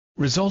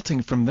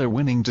resulting from their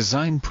winning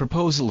design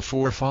proposal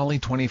for Folly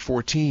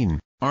 2014.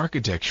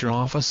 Architecture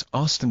Office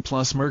Austin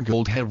plus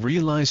Mergold have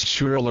realized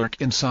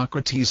SuralArk in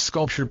Socrates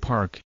Sculpture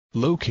Park,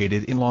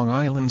 located in Long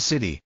Island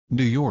City,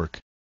 New York.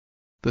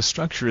 The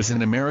structure is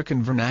an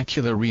American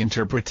vernacular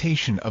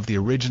reinterpretation of the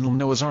original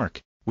Noah's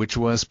Ark, which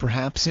was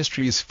perhaps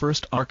history's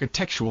first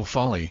architectural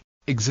folly,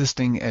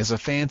 existing as a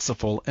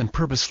fanciful and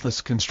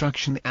purposeless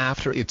construction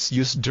after its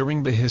use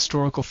during the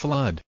historical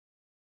flood.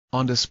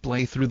 On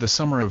display through the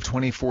summer of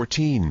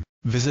 2014,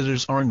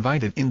 visitors are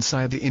invited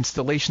inside the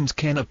installation's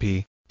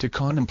canopy, to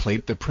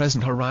contemplate the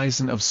present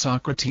horizon of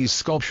Socrates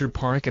Sculpture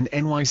Park and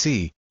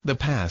NYC, the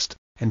past,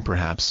 and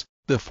perhaps,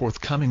 the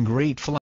forthcoming Great Flood.